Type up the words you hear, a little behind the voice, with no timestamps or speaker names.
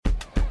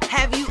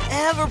Have you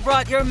ever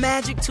brought your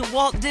magic to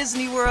Walt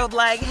Disney World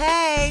like,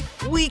 hey,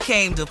 we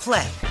came to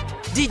play?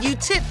 Did you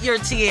tip your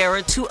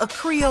tiara to a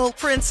Creole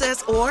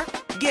princess or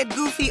get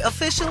goofy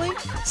officially?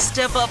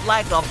 Step up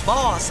like a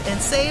boss and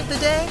save the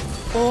day?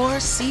 Or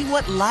see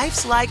what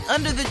life's like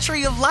under the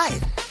tree of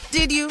life?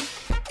 Did you?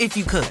 If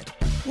you could.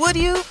 Would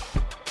you?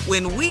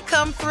 When we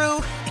come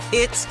through,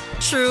 it's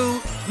true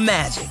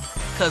magic.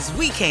 'Cause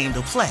we came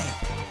to play.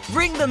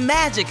 Bring the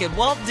magic at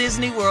Walt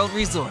Disney World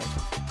Resort.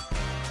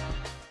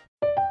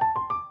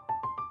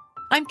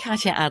 I'm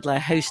Katya Adler,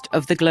 host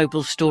of The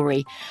Global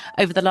Story.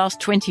 Over the last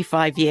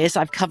 25 years,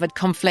 I've covered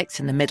conflicts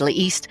in the Middle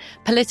East,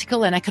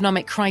 political and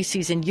economic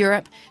crises in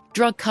Europe,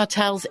 drug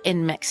cartels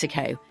in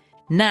Mexico.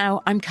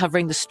 Now I'm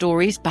covering the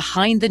stories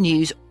behind the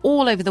news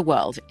all over the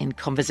world in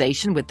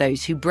conversation with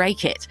those who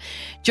break it.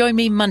 Join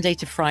me Monday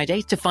to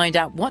Friday to find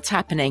out what's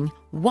happening,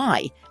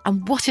 why,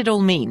 and what it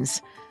all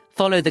means.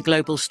 Follow The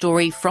Global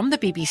Story from the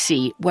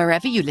BBC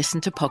wherever you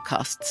listen to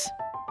podcasts.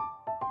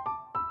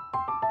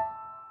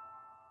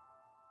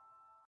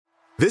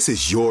 This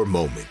is your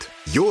moment,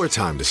 your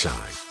time to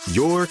shine,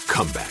 your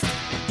comeback.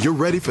 You're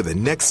ready for the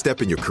next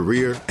step in your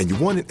career, and you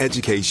want an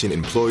education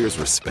employers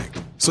respect.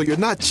 So you're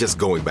not just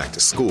going back to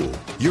school,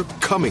 you're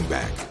coming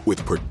back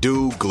with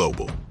Purdue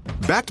Global.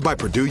 Backed by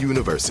Purdue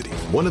University,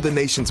 one of the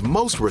nation's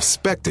most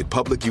respected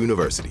public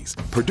universities,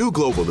 Purdue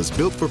Global is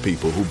built for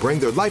people who bring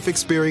their life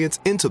experience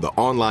into the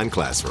online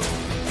classroom.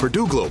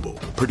 Purdue Global,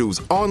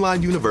 Purdue's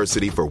online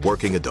university for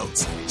working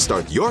adults.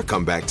 Start your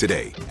comeback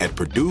today at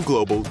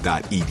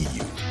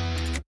purdueglobal.edu.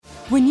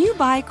 When you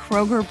buy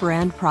Kroger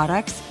brand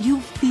products,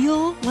 you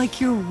feel like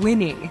you're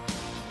winning.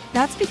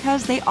 That's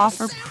because they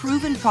offer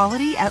proven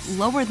quality at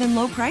lower than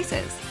low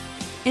prices.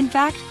 In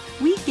fact,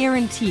 we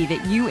guarantee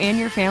that you and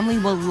your family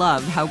will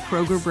love how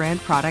Kroger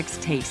brand products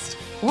taste,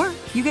 or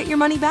you get your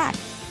money back.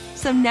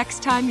 So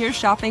next time you're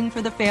shopping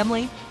for the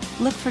family,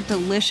 look for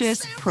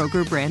delicious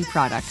Kroger brand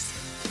products,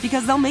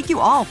 because they'll make you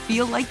all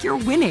feel like you're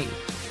winning.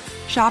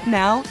 Shop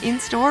now,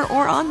 in-store,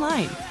 or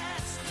online.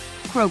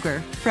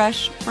 Kroger,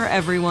 fresh for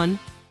everyone.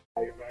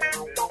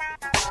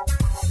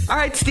 All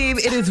right, Steve,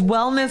 it is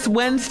Wellness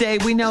Wednesday.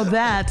 We know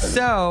that.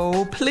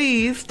 So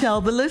please tell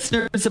the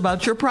listeners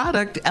about your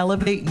product,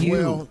 Elevate You.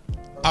 Well,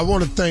 I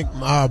want to thank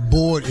our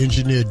board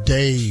engineer,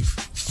 Dave,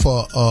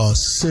 for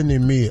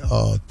sending me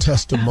a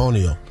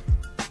testimonial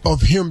of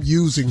him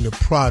using the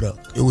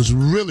product. It was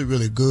really,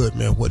 really good,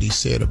 man, what he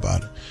said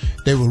about it.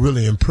 They were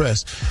really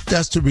impressed.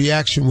 That's the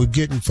reaction we're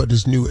getting for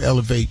this new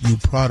Elevate You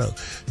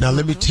product. Now,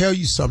 let me tell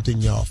you something,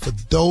 y'all. For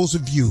those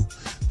of you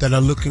that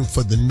are looking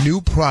for the new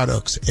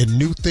products and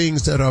new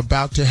things that are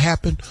about to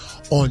happen,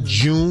 on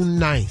June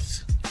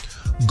 9th,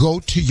 go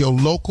to your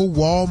local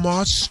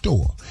Walmart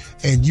store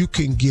and you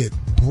can get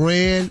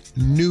brand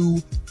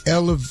new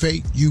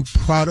Elevate You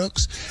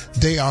products.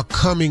 They are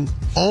coming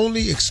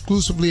only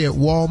exclusively at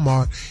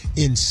Walmart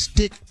in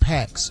stick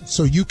packs,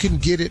 so you can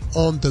get it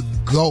on the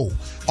go.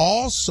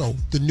 Also,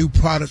 the new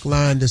product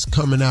line that's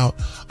coming out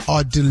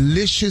are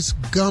delicious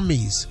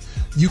gummies.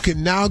 You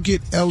can now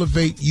get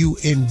Elevate You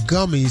in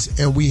gummies,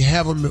 and we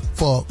have them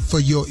for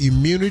your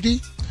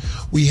immunity.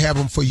 We have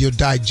them for your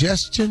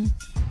digestion,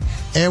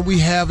 and we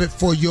have it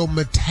for your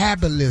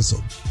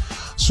metabolism.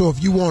 So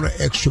if you want an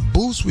extra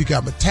boost, we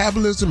got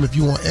metabolism. If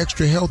you want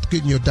extra health,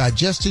 getting your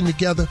digestion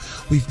together,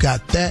 we've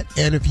got that.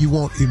 And if you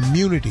want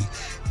immunity,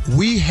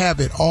 we have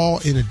it all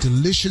in a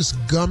delicious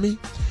gummy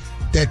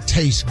that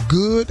tastes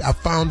good. I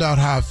found out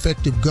how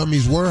effective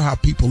gummies were, how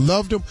people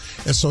loved them.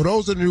 And so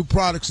those are the new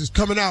products that's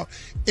coming out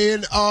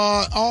in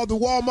all the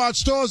Walmart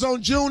stores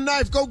on June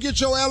 9th. Go get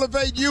your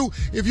Elevate You.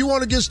 If you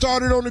want to get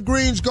started on the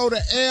greens, go to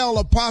L''EVAT.U,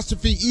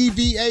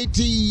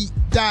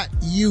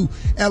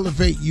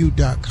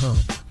 elevateyou.com.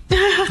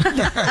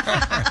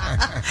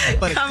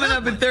 Coming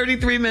up in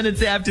 33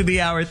 minutes after the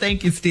hour.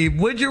 Thank you, Steve.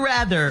 Would you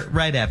rather?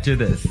 Right after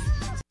this.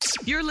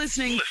 You're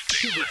listening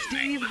to the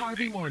Steve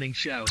Harvey Morning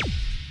Show.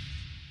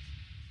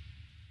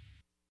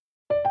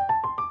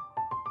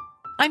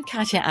 I'm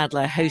Katya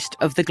Adler, host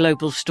of The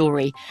Global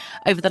Story.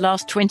 Over the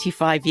last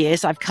 25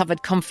 years, I've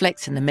covered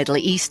conflicts in the Middle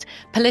East,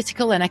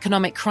 political and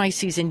economic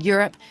crises in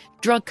Europe,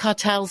 drug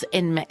cartels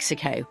in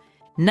Mexico.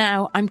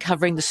 Now I'm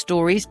covering the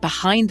stories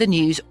behind the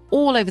news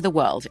all over the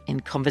world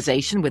in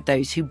conversation with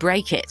those who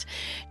break it.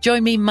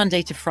 Join me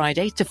Monday to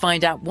Friday to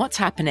find out what's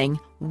happening,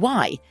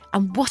 why,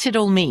 and what it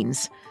all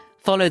means.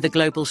 Follow The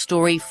Global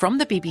Story from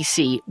the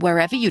BBC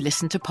wherever you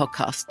listen to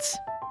podcasts.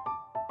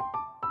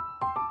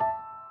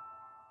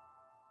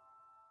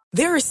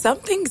 There are some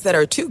things that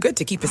are too good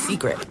to keep a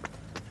secret.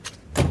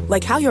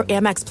 Like how your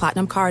Amex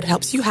Platinum card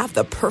helps you have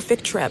the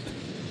perfect trip.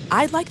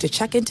 I'd like to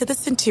check into the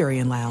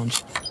Centurion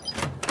Lounge.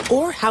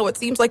 Or how it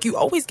seems like you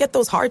always get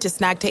those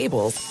hard-to-snag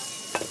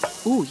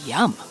tables. Ooh,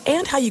 yum.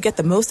 And how you get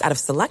the most out of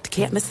select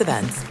can't-miss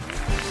events.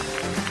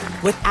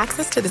 With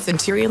access to the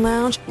Centurion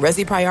Lounge,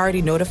 Resi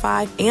Priority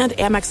Notify, and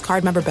Amex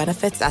card member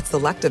benefits at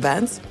select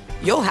events,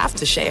 you'll have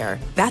to share.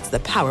 That's the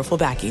powerful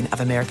backing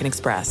of American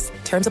Express.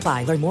 Terms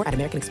apply. Learn more at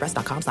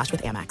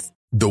americanexpress.com/withAmex.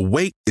 The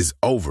wait is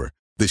over.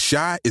 The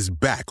Chi is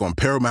back on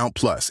Paramount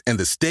Plus, and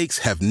the stakes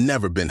have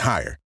never been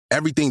higher.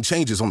 Everything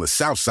changes on the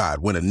South Side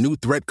when a new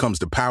threat comes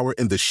to power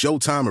in the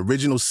Showtime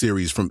original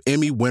series from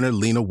Emmy winner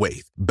Lena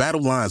Waithe.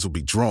 Battle lines will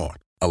be drawn,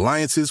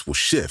 alliances will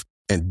shift,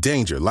 and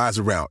danger lies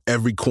around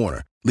every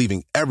corner,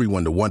 leaving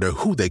everyone to wonder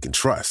who they can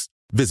trust.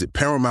 Visit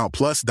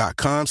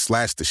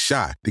ParamountPlus.com/The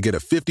Chi to get a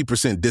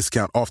 50%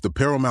 discount off the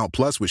Paramount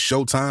Plus with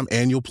Showtime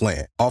annual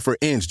plan. Offer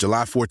ends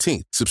July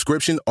 14th.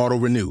 Subscription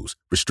auto-renews.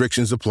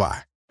 Restrictions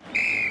apply.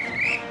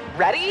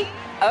 Ready?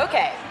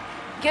 Okay.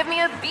 Give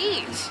me a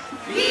beach.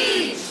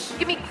 Beach.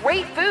 Give me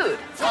great food.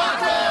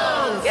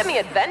 Tacos. Give me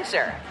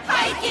adventure.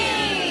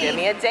 Hiking. Give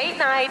me a date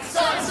night.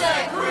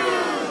 Sunset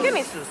cruise. Give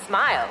me some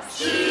smiles.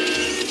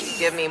 Cheese.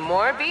 Give me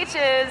more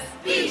beaches.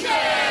 Beaches.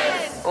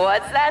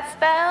 What's that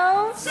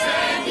spell?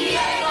 San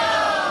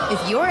Diego.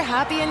 If you're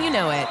happy and you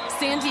know it,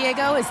 San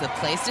Diego is the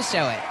place to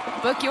show it.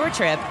 Book your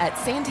trip at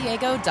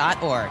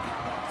sandiego.org.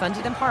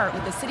 Funded in part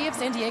with the City of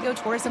San Diego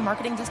Tourism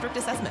Marketing District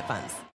Assessment Funds.